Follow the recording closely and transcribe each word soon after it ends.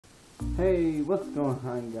Hey, what's going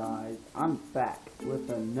on, guys? I'm back with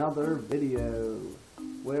another video.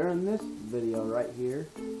 Where in this video right here,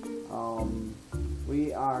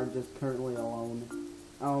 we are just currently alone.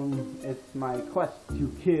 It's my quest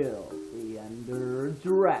to kill the Ender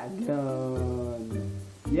Dragon.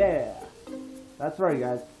 Yeah, that's right,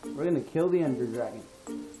 guys. We're gonna kill the Ender Dragon.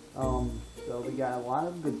 So we got a lot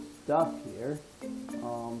of good stuff here.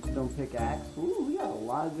 Stone pickaxe. Ooh, we got a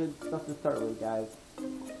lot of good stuff to start with, guys.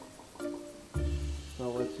 So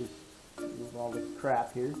let's just move all this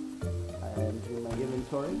crap here and do my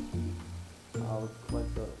inventory. I'll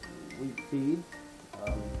collect the wheat seeds.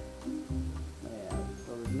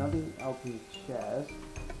 So there's nothing else in the chest.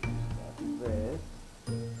 That's this.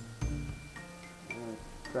 I'm gonna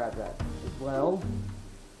grab that as well.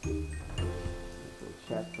 There's a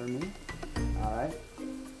chest for me. Alright.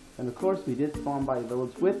 And of course we did spawn by a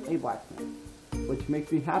village with a blacksmith, which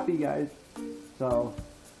makes me happy, guys. So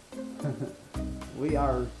we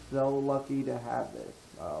are so lucky to have this.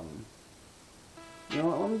 You know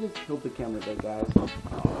what, let me just tilt the camera a bit, guys.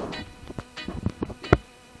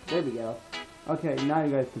 There we go. Okay, now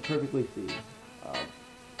you guys can perfectly see.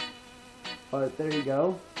 But there you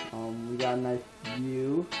go. We got a nice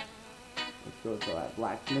view. Let's go to that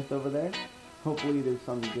blacksmith over there. Hopefully there's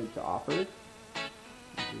something good to offer.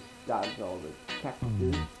 Just dodge all the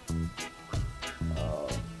cactuses.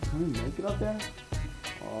 Can we make it up there?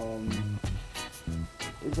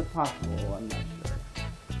 Is it possible? I'm not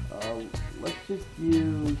sure. Let's just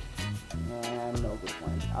use, no good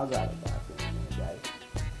point. I'll grab it back in a minute, guys.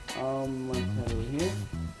 Let's head over here.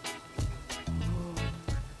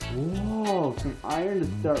 Whoa, some iron to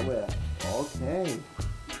start with. Okay.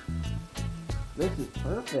 This is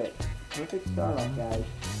perfect. Perfect start off, guys.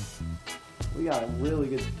 We got a really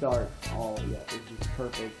good start. Oh yeah, this is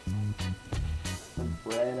perfect. Some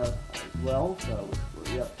bread as well, so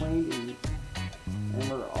we have plenty to eat, and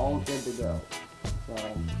we're all good to go. So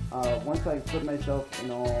once I put myself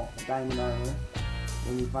in all diamond armor,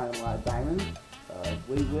 when we find a lot of diamonds,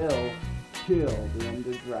 we will kill the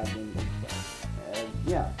Ender Dragon and stuff. And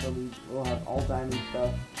yeah, so we will have all diamond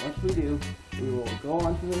stuff. Once we do, we will go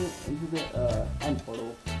into the end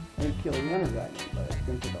portal and kill the Ender Dragon. But it's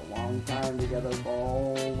going to take a long time to get us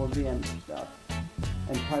all of the Ender stuff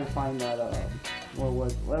and try to find that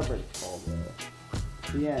whatever it's called,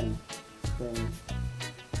 the end thing.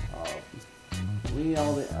 We need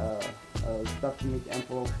all the stuff to make the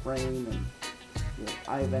Emperor frame and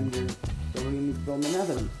Eye of Ender, so we're gonna need to build the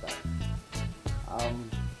Nether and stuff.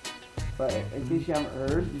 But in case you haven't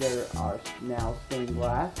heard, there are now stained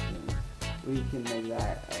glass, and we can make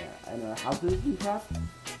that in our houses and crap.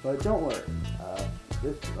 But don't worry,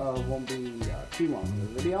 this won't be too long of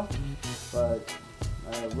a video, but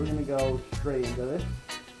we're gonna go straight into this.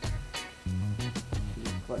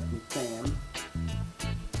 Just collect some sand.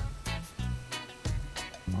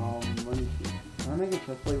 Let me see. Can I make a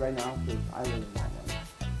chest plate right now? Because I really want one.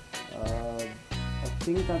 I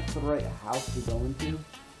think that's the right house to go into.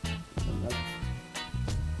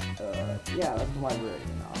 Yeah, that's the library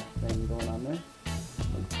thing going on there.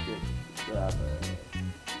 Let's just grab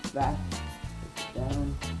that. Put it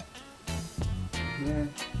down. Here.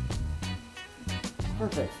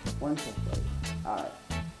 Perfect. One chest plate. Alright.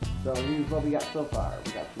 So here's what we got so far.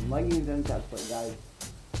 We got some leggings and chest plate, guys.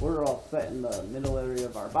 We're all set in the middle area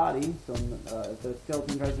of our body, so if the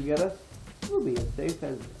skeleton tries to get us, we'll be as safe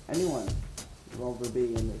as anyone will ever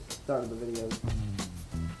be in the start of the video.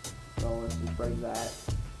 So let's just break that.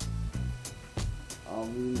 We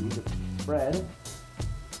need to spread.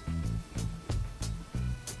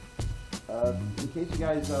 In case you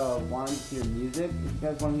guys want to hear music, if you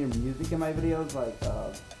guys want to hear music in my videos, like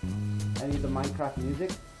any of the Minecraft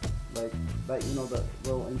music, like that, you know, the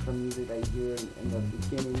little intro music that you hear in the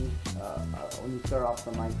beginning when you start off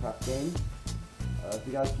the Minecraft game. If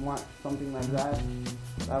you guys want something like that,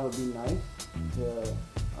 that would be nice to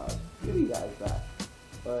give you guys that.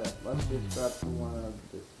 But let's just grab some more of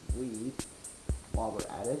this weed while we're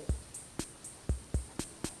at it.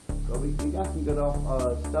 So we got some good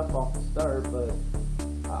stuff off the start, but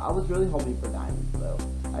I was really hoping for diamonds, though.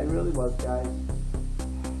 I really was, guys.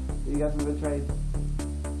 You got some good trades?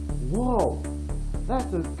 Whoa,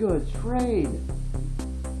 that's a good trade.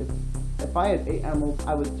 If I had 8 emeralds,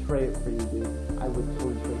 I would trade it for you, dude. I would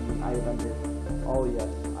totally trade you an Eye of Ender. Oh yes,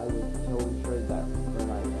 I would totally trade that for an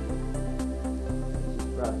Eye of Ender. Let's just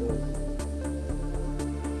grab this.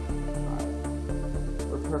 Alright.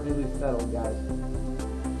 We're perfectly settled, guys.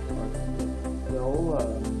 Let's just go,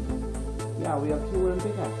 yeah, we have 2 wooden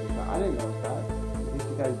pickaxes. I didn't notice that. At least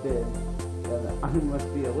you guys did. Then I must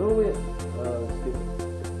be a little bit stupid.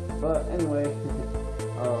 But anyway,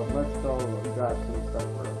 let's grab some stuff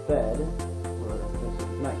for a bed, for this is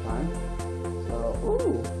nighttime. So,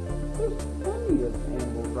 ooh, there's plenty of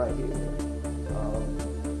animals right here.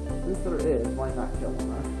 Since there is, why not kill them,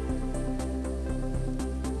 huh?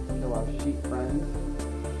 Kill our sheep friends.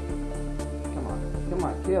 Come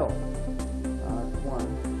on, kill. That's one.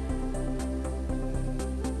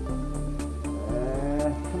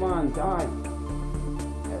 Come on, die.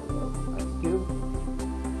 There we go. That's two.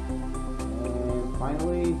 And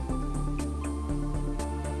finally,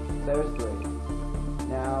 there's three.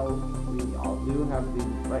 Now, we all do have the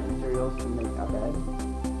right materials to make a bed.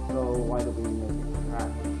 So why don't we make a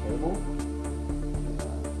crafting table?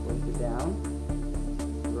 Place it down.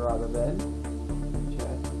 Draw the bed.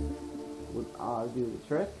 Chest would do the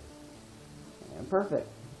trick. And perfect.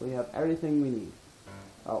 We have everything we need.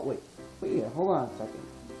 Oh wait, hold on a second.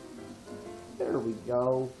 There we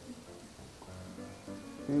go.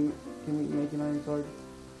 Can we make an iron sword?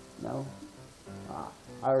 No?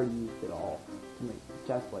 I already used it all to make the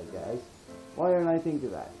chest plate, guys. Why didn't I think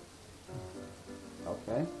of that?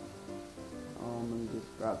 Okay. Let me just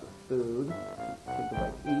grab the food. Get the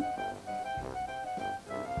right to eat.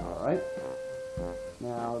 Alright.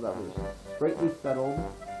 Now that we're straightly settled,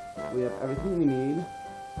 we have everything we need.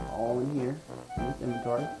 All in here. In this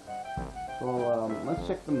inventory. So, let's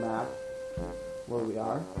check the map. Where we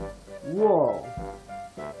are. Whoa!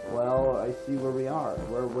 Well, I see where we are.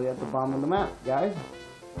 We're way at the bottom of the map, guys.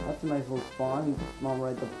 That's a nice little spawn. You can spawn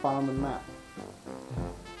right at the bottom of the map.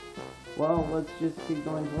 Well, let's just keep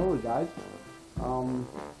going slowly, guys.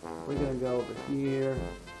 We're gonna go over here,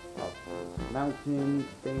 up this mountain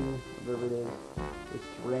thing, whatever it is, this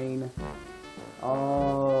terrain.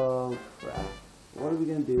 Oh crap! What are we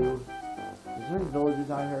gonna do? Is there any villages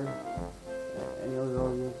out here? Any other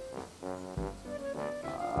villages?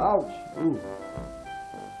 Ouch! Ooh,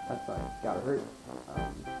 that's gotta hurt.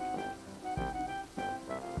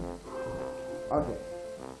 Okay,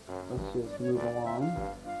 let's just move along.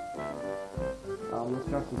 Let's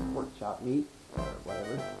grab some pork chop meat, or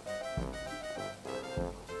whatever.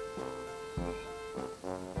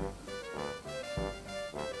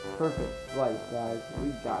 Perfect slice, guys. We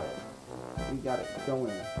got it. We got it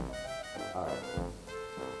going. Alright.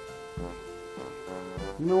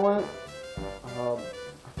 You know what? I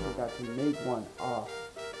forgot to make one.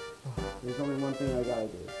 There's only one thing I gotta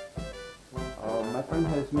do. My friend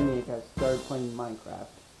has Miniac has started playing Minecraft.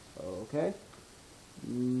 Okay.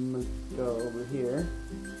 Let's go over here.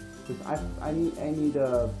 Cause I need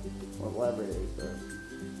whatever it is.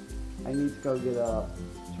 I need to go get I'm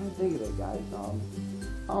trying to think of it, guys.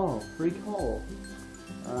 Oh, free coal.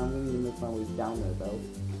 I'm gonna need to make my way down there though.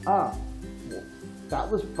 Well, that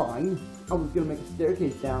was fine. I was gonna make a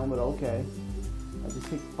staircase down, but okay. I just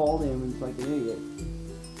take fall damage like an idiot.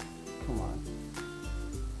 Come on.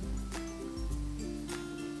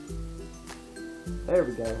 There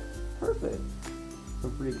we go. Perfect.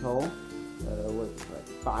 Some free coal. What's like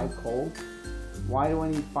 5 coal? Why do I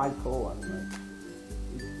need 5 coal? I mean,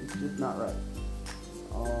 like, it's just not right.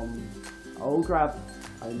 Oh crap!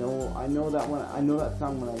 I know that one. I know that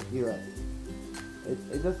sound when I hear it.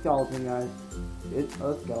 It's a skeleton, guys. It's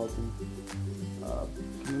a skeleton.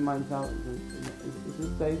 Can you mine this out? Is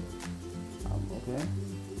this safe? Okay.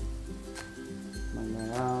 Mine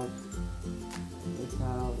that out. This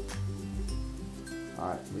out.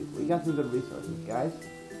 Alright, we got some good resources, guys.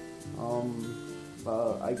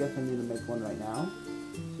 I guess I need to make one right now.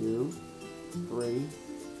 2, 3,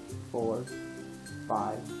 4,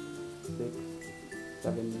 5, 6,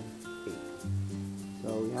 7, 8. So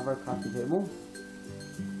we have our crafting table.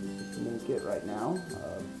 Just make it right now.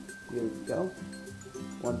 Here we go.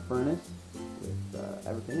 One furnace with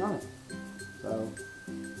everything on it. So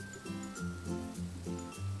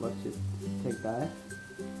let's just take that.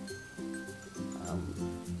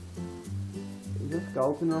 Is there a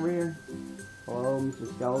skeleton over here? Hello, Mr.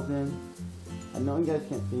 Skeleton. I know you guys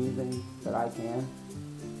can't see anything, but I can.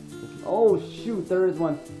 Oh shoot, there is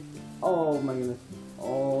one. Oh my goodness.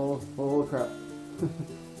 Oh crap.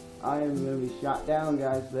 I am gonna be shot down,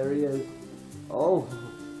 guys. There he is. Oh,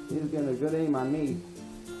 he's getting a good aim on me.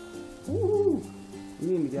 Woo! We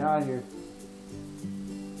need to get out of here.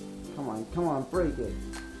 Come on, break it.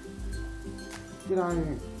 Get out of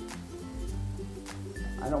here.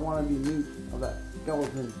 I don't want to be meat of that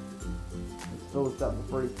skeleton. Let's throw this up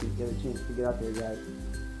before you can get a chance to get up here, guys.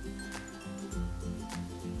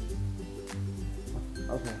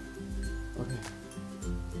 Okay.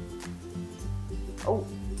 Oh,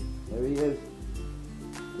 there he is.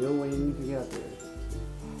 Still waiting to get up there.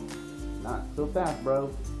 Not so fast,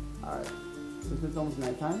 bro. Alright. Since it's almost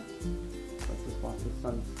nighttime, let's just watch the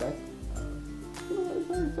sun set. It's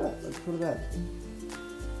where is that? Let's go to bed.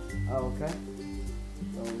 Oh, okay.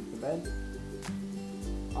 Going to bed.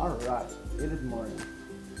 Alright, it is morning.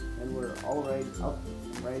 And we're already up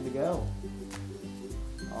and ready to go.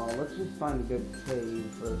 Let's just find a good cave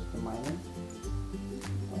first to mine in.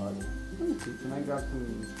 Let me see, can I grab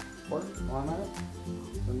some pork while I'm at it?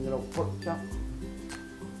 Some little pork chop?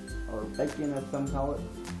 Or bacon as some call it.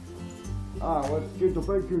 Let's get the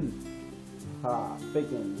bacon!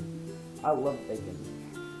 Bacon. I love bacon.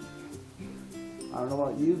 I don't know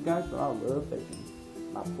about you guys, but I love bacon.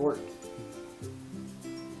 Not pork.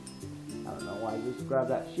 I don't know why I just grabbed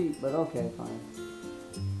that sheet, but okay, fine.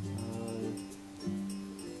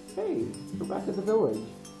 Hey, we're back at the village.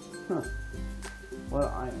 Huh.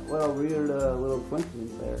 What a weird little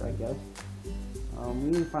coincidence there, I guess. We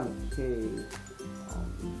need to find a cave.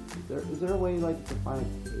 Is there a way like to find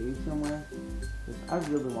a cave somewhere? Because I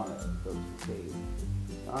really want to go to the cave.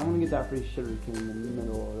 So I'm gonna get that free sugar cane in the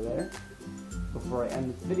middle over there before I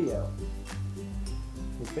end this video.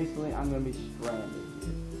 Because basically I'm gonna be stranded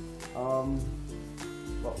here.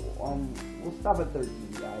 We'll stop at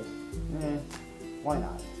 13, guys. Why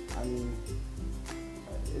not? I mean,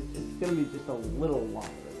 it's gonna be just a little longer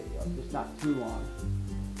video, just not too long.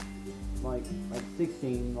 Like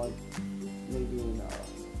 16, like maybe in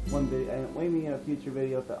one video, and maybe in a future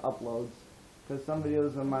video if it uploads, because some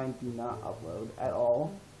videos of mine do not upload at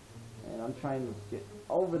all, and I'm trying to get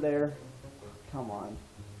over there. Come on,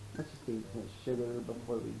 let's just eat some sugar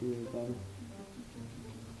before we do anything.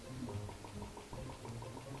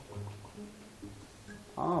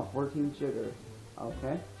 Oh, 14 sugar.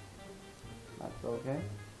 Okay. That's okay.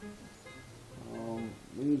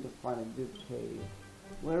 We need to find a good cave.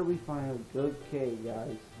 Where do we find a good cave,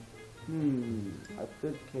 guys? A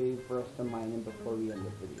good cave for us to mine in before we end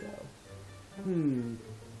the video.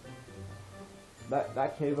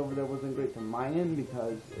 That cave over there wasn't great to mine in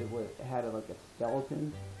because it had like a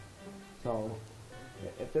skeleton. So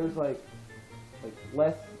if there's like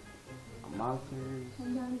less monsters.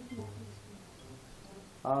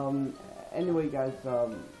 Anyway, guys,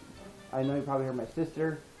 I know you probably heard my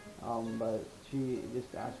sister, but she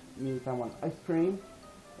just asked me if I want ice cream.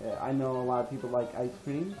 I know a lot of people like ice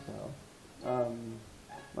cream, so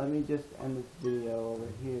let me just end this video over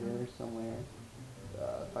here somewhere.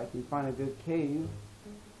 If I can find a good cave.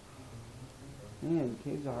 Man,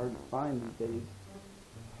 caves are hard to find these days.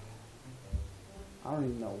 I don't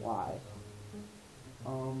even know why.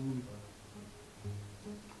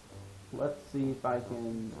 Let's see if I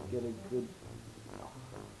can get a good...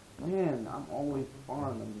 Man, I'm always far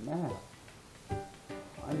on the map.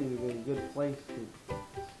 I need to get a good place to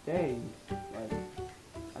stay. Like,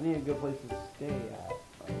 I need a good place to stay at.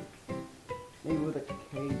 Like, maybe with a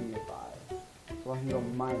cave nearby, so I can go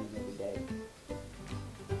mining every day.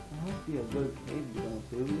 There must be a good cave to go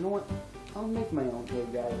to. You know what? I'll make my own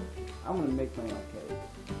cave, guys. I'm gonna make my own cave.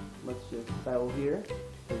 Let's just settle here,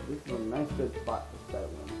 because this is a nice good spot to settle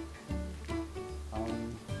in.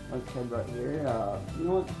 Let's head right here. You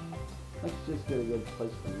know what? Let's just get a good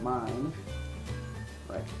place to mine.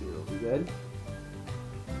 Right here will be good.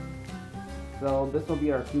 So this will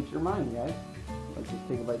be our future mine, guys. Let's just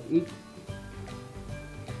take a bite to eat.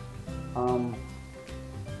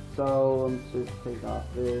 So let's just take off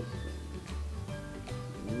this.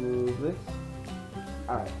 Move this.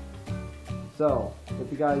 Alright. So,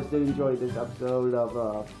 if you guys did enjoy this episode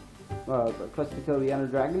of Quest to Kill the Ender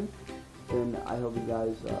Dragon, then I hope you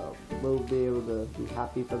guys will be able to be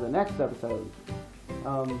happy for the next episode.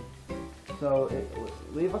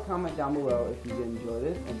 Leave a comment down below if you did enjoy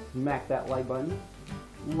this, and smack that like button,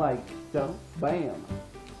 like so, bam.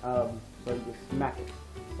 So you just smack it,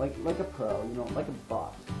 like a pro, you know, like a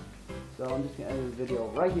boss. So I'm just gonna end this video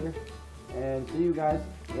right here, and see you guys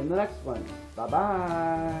in the next one. Bye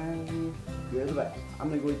bye. You're the best. I'm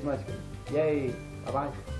gonna go eat some ice cream. Yay. Bye bye.